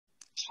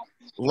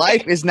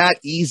Life is not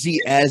easy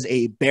as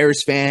a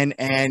Bears fan,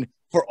 and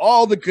for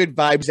all the good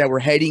vibes that we're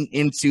heading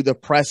into the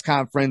press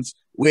conference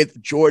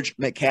with George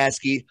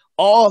McCaskey,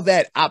 all of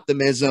that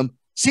optimism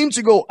seemed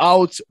to go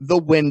out the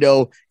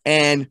window,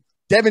 and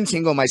Devin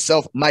Tingle,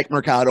 myself, Mike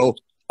Mercado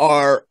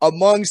are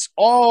amongst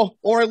all,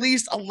 or at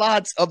least a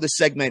lot of the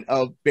segment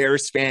of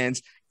Bears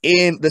fans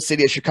in the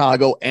city of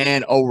Chicago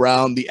and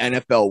around the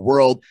NFL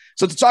world.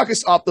 So to talk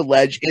us off the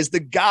ledge is the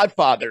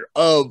godfather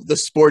of the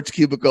Sports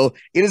Cubicle.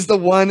 It is the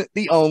one,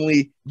 the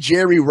only,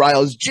 Jerry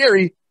Riles.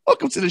 Jerry,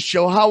 welcome to the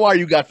show. How are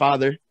you,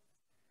 godfather?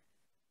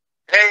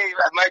 Hey,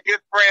 my good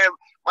friend,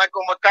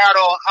 Michael Mercado.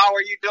 How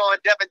are you doing?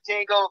 Devin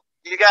Tingle,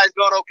 you guys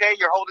doing okay?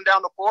 You're holding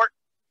down the fort?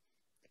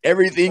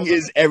 Everything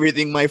is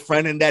everything, my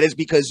friend, and that is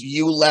because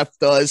you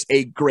left us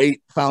a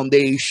great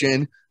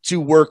foundation to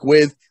work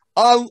with.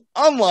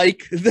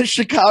 Unlike the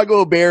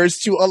Chicago Bears,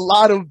 to a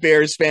lot of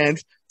Bears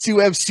fans to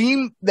have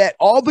seen that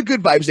all the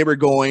good vibes they were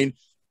going,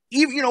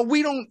 even,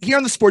 we don't, here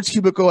on the Sports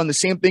Cubicle, and the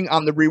same thing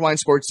on the Rewind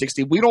Sports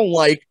 60, we don't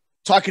like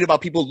talking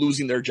about people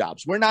losing their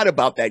jobs. We're not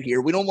about that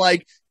here. We don't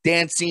like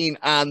dancing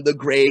on the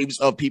graves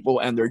of people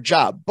and their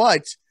job,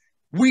 but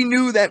we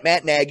knew that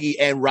Matt Nagy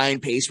and Ryan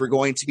Pace were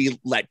going to be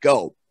let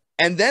go.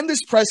 And then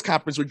this press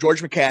conference with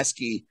George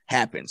McCaskey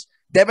happens.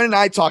 Devin and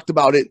I talked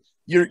about it.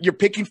 You're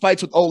picking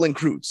fights with Olin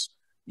Kreutz.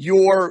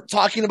 You're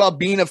talking about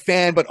being a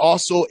fan, but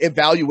also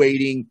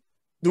evaluating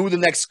who the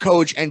next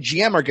coach and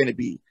GM are going to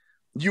be.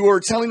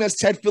 You're telling us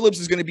Ted Phillips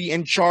is going to be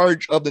in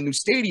charge of the new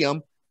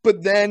stadium,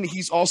 but then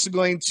he's also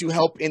going to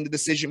help in the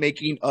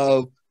decision-making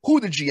of who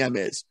the GM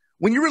is.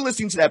 When you were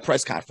listening to that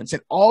press conference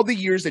and all the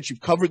years that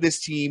you've covered this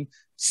team,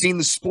 seen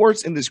the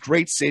sports in this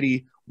great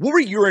city, what were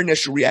your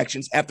initial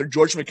reactions after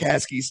George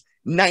McCaskey's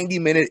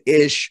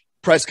 90-minute-ish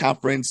press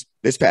conference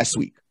this past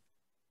week?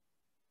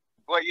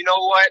 Well, you know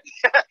what?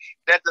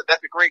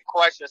 That's a great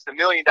question. It's $1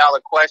 million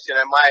question.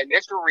 And my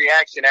initial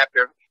reaction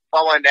after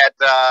following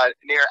that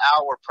near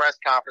hour press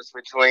conference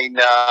between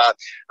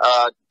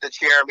the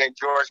chairman,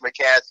 George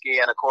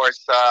McCaskey, and, of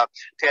course,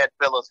 Ted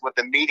Phillips with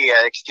the media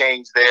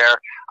exchange there,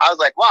 I was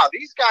like, wow,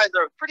 these guys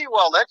are pretty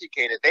well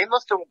educated. They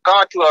must have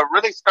gone to a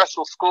really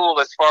special school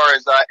as far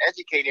as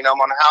educating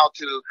them on how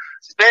to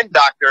spin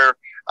doctor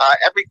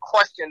every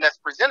question that's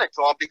presented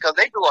to them, because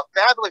they do a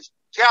fabulous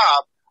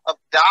job of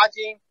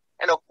dodging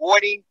and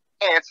avoiding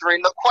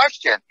answering the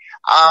question.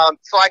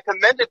 So I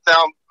commended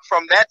them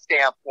from that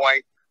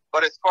standpoint.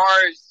 But as far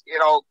as,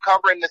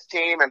 covering this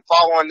team and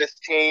following this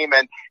team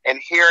and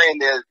hearing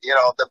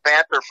the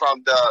banter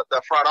from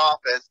the front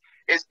office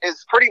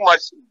is pretty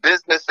much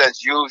business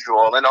as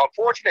usual. And the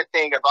unfortunate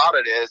thing about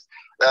it is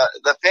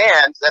the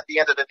fans at the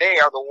end of the day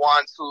are the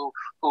ones who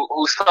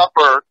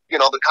suffer,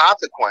 the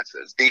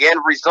consequences, the end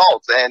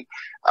results. And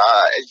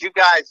as you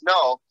guys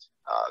know,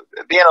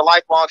 being a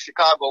lifelong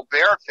Chicago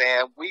Bear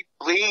fan, we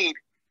bleed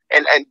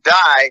and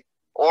die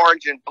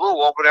orange and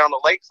blue over there on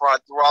the lakefront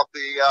throughout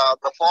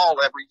the fall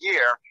every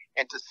year.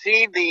 And to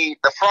see the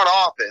front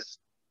office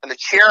and the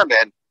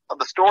chairman of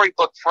the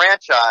Storybook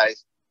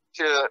franchise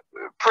to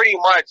pretty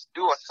much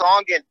do a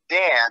song and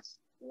dance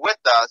with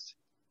us,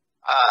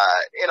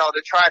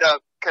 to try to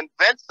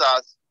convince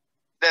us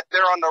that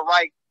they're on the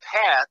right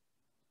path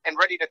and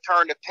ready to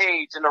turn the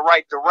page in the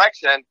right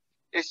direction,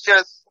 it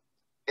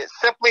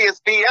simply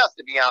is BS,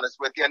 to be honest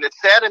with you. And it's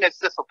sad and it's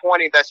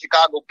disappointing that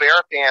Chicago Bear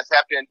fans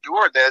have to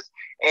endure this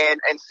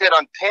and sit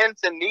on pins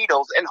and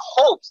needles in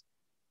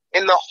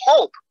the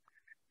hope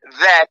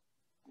that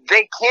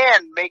they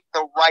can make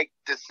the right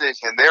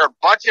decision. There are a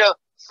bunch of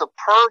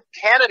superb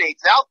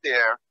candidates out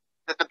there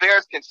that the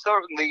Bears can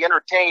certainly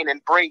entertain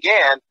and bring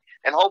in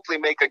and hopefully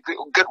make a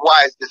good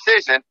wise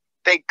decision.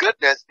 Thank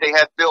goodness they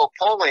have Bill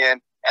Polian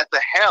at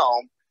the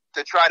helm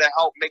to try to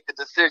help make the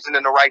decision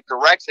in the right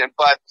direction.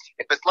 But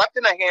if it's left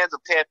in the hands of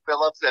Ted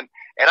Phillips and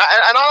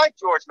I like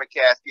George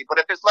McCaskey, but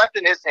if it's left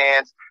in his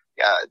hands,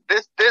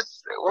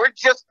 we're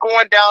just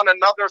going down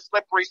another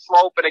slippery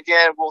slope. And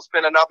again, we'll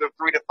spend another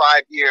 3 to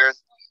 5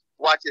 years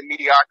watching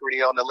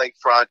mediocrity on the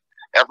lakefront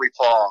every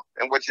fall,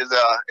 and which is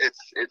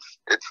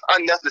it's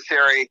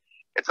unnecessary,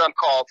 it's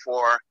uncalled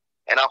for,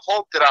 and I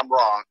hope that I'm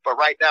wrong. But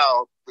right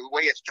now, the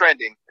way it's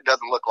trending, it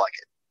doesn't look like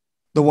it.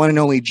 The one and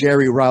only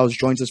Jerry Riles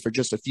joins us for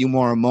just a few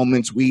more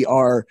moments. We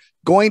are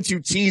going to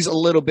tease a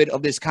little bit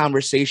of this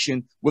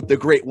conversation with the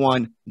great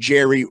one,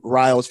 Jerry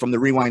Riles from the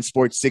Rewind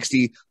Sports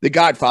 60, the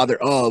godfather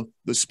of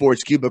the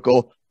Sports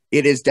Cubicle.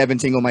 It is Devin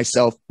Tingle,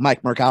 myself,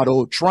 Mike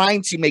Mercado,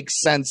 trying to make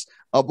sense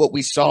of what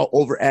we saw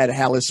over at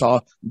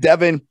Hallishaw.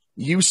 Devin,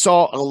 you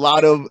saw a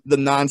lot of the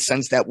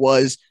nonsense that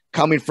was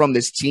coming from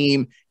this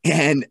team,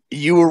 and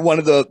you were one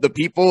of the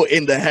people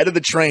in the head of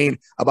the train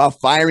about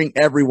firing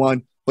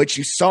everyone. But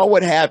you saw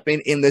what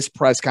happened in this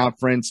press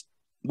conference.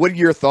 What are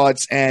your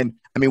thoughts? And,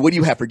 what do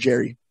you have for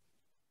Jerry?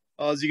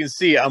 Well, as you can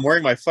see, I'm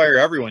wearing my Fire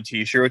Everyone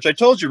t-shirt, which I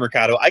told you,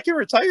 Mercado, I can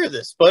retire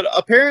this, but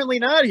apparently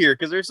not here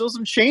because there's still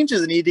some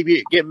changes that need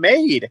to get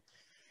made.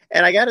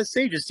 And I got to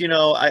say, just,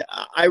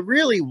 I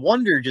really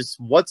wonder just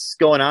what's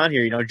going on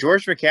here.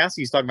 George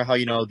McCaskey's talking about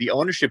how, the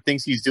ownership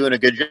thinks he's doing a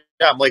good job.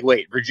 I'm like,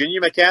 wait, Virginia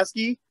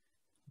McCaskey?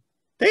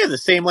 they have the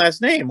same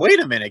last name. Wait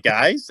a minute,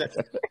 guys. I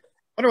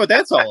wonder what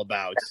that's all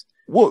about.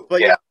 Well,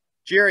 But yeah,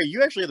 Jerry,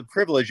 you actually have the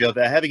privilege of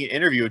having an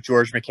interview with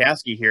George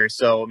McCaskey here.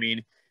 So, I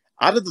mean,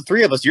 out of the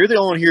three of us, you're the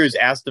only one here who's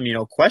asked him,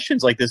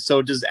 questions like this.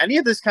 So does any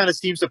of this kind of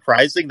seem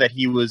surprising that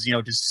he was,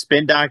 just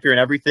spin doctor and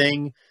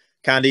everything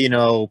kind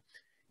of,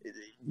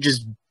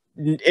 just,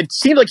 it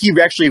seemed like he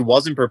actually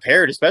wasn't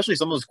prepared, especially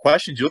some of those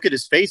questions. You look at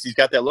his face, he's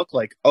got that look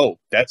like, oh,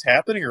 that's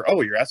happening, or,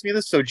 oh, you're asking me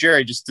this? So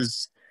Jerry, just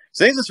does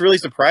this really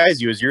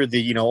surprise you as you're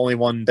the, only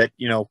one that,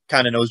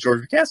 kind of knows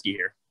George McCaskey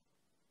here?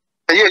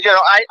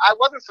 I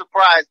wasn't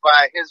surprised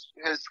by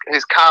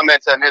his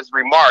comments and his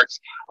remarks,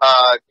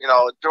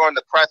 during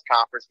the press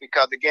conference,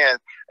 because again,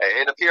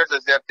 it appears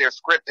as if they're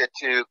scripted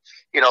to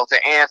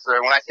answer.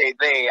 And when I say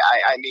they,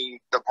 I mean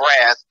the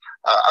brass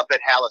up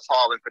at Hallis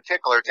Hall in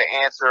particular, to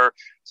answer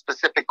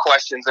specific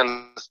questions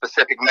in a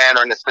specific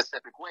manner, in a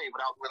specific way,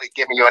 without really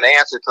giving you an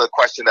answer to the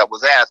question that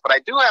was asked. But I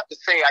do have to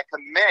say, I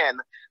commend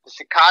the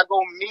Chicago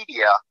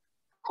media,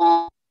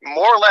 who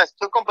more or less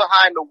took them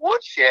behind the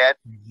woodshed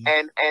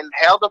and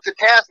held them to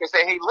task and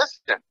say, hey,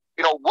 listen,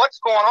 what's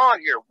going on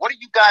here? What are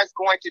you guys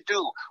going to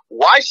do?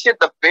 Why should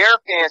the Bear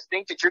fans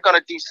think that you're going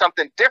to do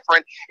something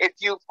different if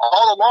you've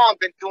all along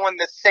been doing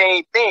the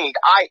same thing,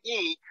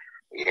 i.e.,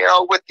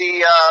 with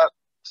the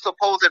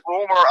supposed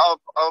rumor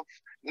of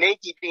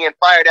Nagy being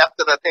fired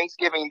after the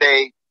Thanksgiving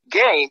Day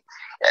game?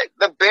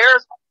 The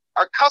Bears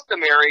are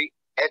customary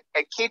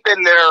at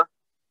keeping their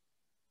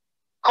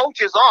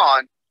coaches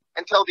on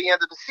until the end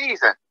of the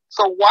season.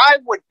 So why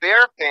would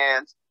Bear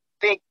fans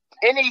think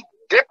any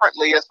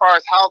differently as far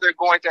as how they're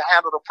going to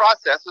handle the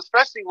process,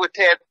 especially with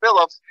Ted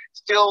Phillips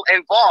still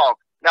involved,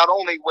 not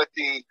only with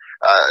the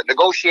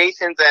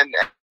negotiations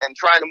and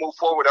trying to move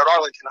forward at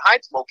Arlington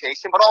Heights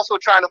location, but also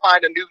trying to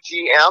find a new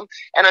GM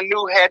and a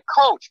new head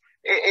coach?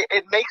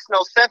 It makes no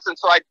sense. And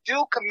so I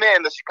do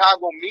commend the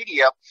Chicago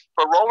media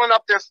for rolling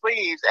up their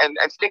sleeves and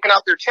sticking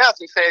out their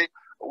chests and say,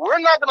 we're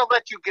not going to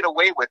let you get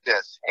away with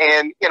this.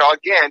 And,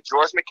 again,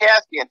 George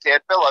McCaskey and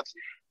Ted Phillips,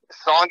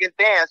 song and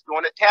dance,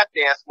 doing a tap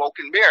dance,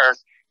 smoking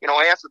mirrors,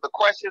 answered the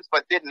questions,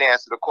 but didn't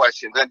answer the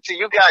questions. And to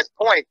you guys'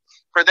 point,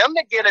 for them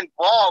to get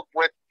involved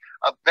with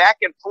a back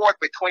and forth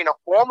between a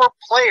former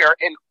player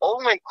and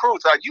Olin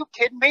Cruz, are you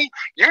kidding me?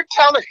 You're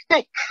telling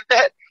me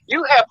that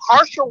you have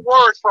harsher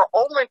words for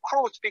Olin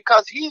Cruz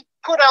because he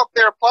put out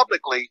there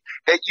publicly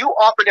that you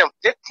offered him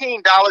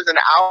 $15 an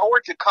hour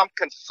to come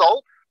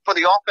consult for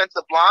the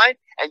offensive line,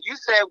 and you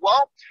said,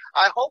 well,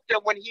 I hope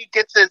that when he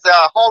gets his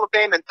Hall of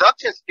Fame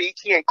induction speech,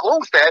 he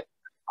includes that.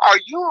 Are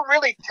you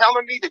really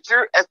telling me that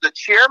you're, as the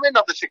chairman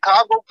of the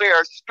Chicago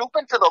Bears,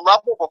 stooping to the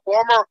level of a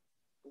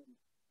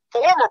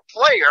former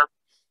player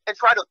and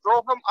try to throw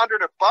him under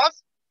the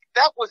bus?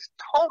 That was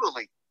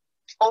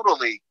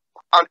totally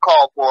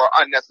uncalled for,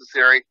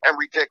 unnecessary, and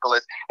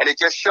ridiculous. And it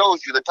just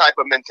shows you the type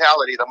of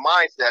mentality, the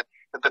mindset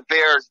that the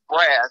Bears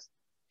brass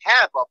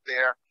have up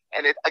there.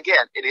 And it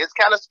is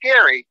kind of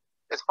scary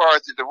as far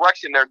as the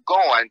direction they're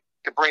going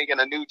to bring in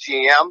a new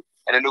GM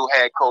and a new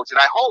head coach. And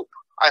I hope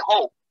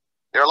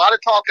there are a lot of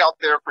talk out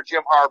there for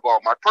Jim Harbaugh.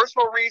 My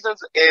personal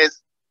reasons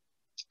is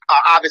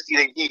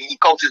obviously he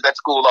coaches that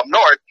school up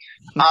north.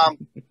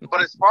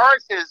 But as far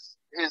as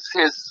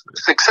his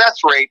success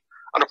rate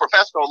on a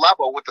professional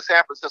level with the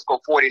San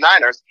Francisco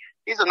 49ers,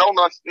 he's a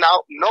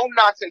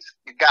no-nonsense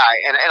guy.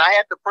 And I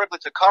had the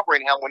privilege of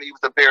covering him when he was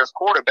the Bears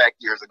quarterback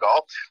years ago.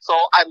 So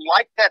I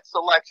like that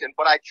selection,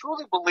 but I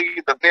truly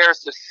believe the Bears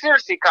to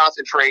seriously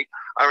concentrate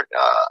on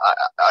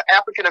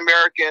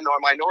African-American or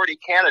minority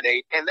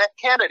candidate. And that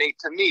candidate,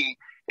 to me,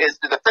 is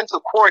the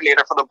defensive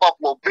coordinator for the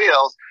Buffalo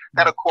Bills,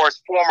 that, of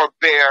course, former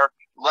Bear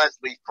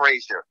Leslie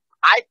Frazier.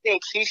 I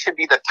think he should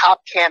be the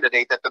top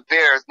candidate that the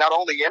Bears not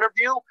only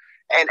interview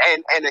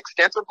and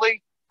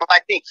extensively, but I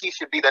think he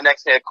should be the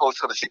next head coach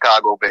for the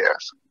Chicago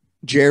Bears.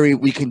 Jerry,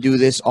 we can do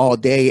this all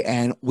day,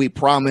 and we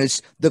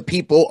promise the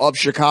people of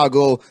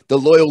Chicago, the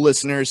loyal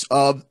listeners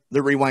of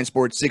the Rewind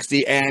Sports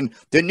 60, and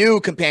the new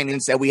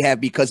companions that we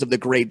have because of the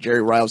great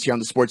Jerry Riles here on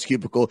the Sports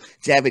Cubicle,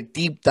 to have a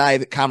deep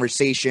dive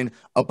conversation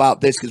about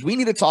this, because we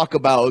need to talk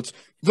about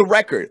the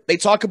record. They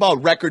talk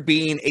about record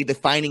being a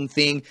defining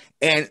thing,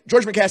 and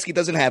George McCaskey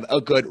doesn't have a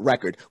good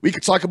record. We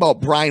could talk about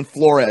Brian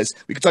Flores.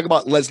 We could talk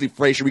about Leslie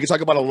Frazier. We could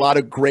talk about a lot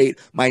of great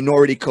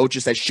minority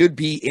coaches that should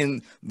be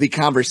in the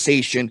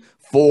conversation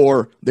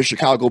for the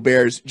Chicago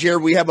Bears. Jerry,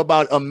 we have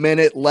about a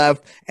minute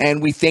left,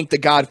 and we thank the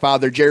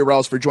Godfather, Jerry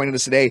Riles, for joining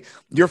us today.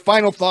 Your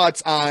final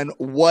thoughts on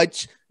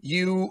what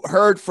you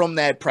heard from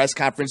that press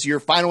conference, your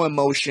final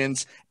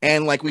emotions,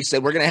 and like we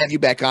said, we're going to have you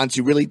back on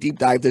to really deep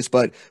dive this,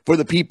 but for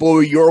the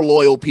people, your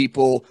loyal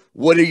people,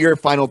 what are your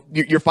final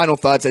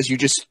thoughts as you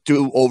just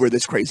do over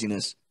this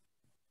craziness?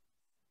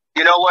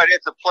 You know what?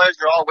 It's a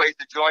pleasure always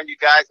to join you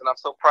guys, and I'm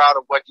so proud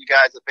of what you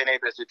guys have been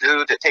able to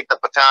do to take the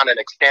baton and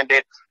extend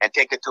it and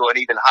take it to an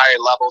even higher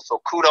level.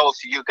 So kudos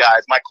to you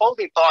guys. My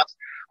closing thoughts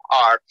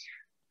are,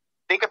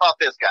 think about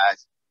this,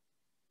 guys.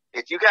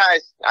 If you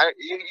guys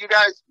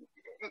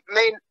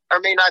may or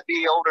may not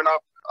be old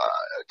enough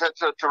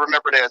to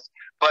remember this,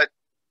 but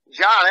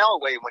John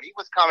Elway, when he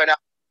was coming out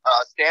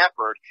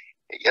Stanford,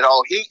 You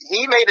know,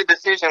 he made a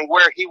decision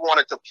where he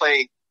wanted to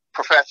play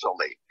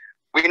professionally.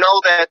 We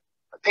know that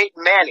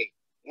Peyton Manning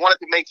wanted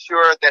to make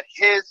sure that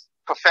his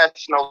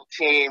professional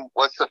team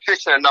was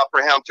sufficient enough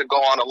for him to go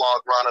on a long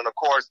run. And of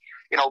course,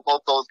 you know,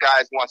 both those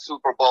guys won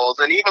Super Bowls.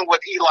 And even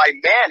with Eli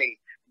Manning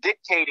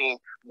dictating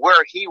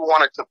where he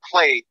wanted to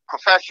play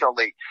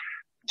professionally,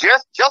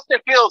 Justin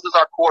Fields is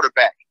our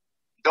quarterback.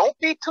 Don't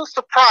be too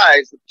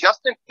surprised if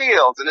Justin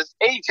Fields and his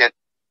agent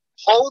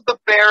hold the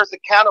Bears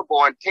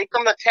accountable and take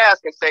them to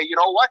task and say, you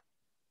know what?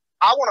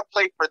 I want to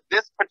play for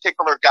this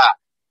particular guy.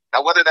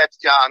 Now, whether that's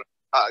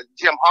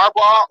Jim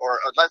Harbaugh or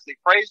Leslie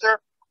Frazier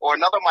or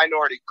another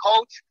minority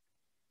coach,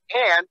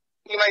 and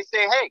he may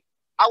say, hey,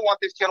 I want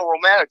this general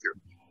manager.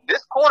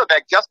 This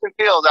quarterback, Justin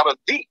Fields, out of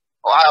the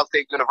Ohio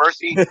State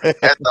University,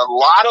 has a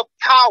lot of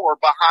power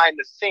behind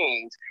the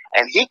scenes,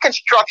 and he can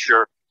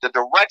structure the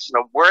direction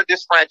of where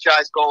this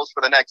franchise goes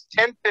for the next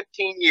 10,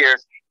 15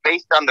 years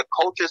based on the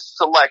coach's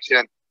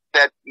selection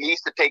that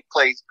needs to take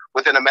place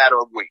within a matter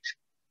of weeks.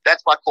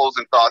 That's my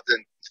closing thoughts,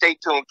 and stay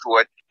tuned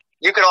to it.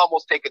 You can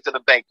almost take it to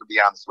the bank, to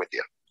be honest with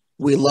you.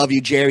 We love you,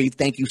 Jerry.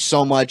 Thank you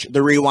so much.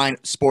 The Rewind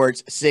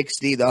Sports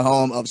 60, the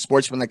home of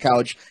Sports from the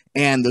Couch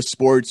and the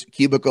Sports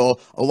Cubicle,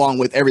 along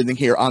with everything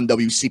here on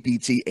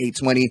WCPT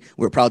 820.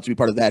 We're proud to be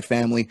part of that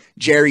family.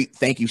 Jerry,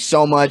 thank you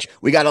so much.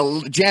 We got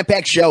a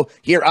jam-packed show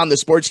here on the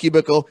Sports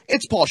Cubicle.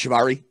 It's Paul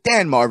Chivari,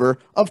 Dan Marver,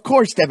 of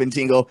course, Devin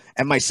Tingle,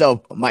 and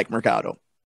myself, Mike Mercado.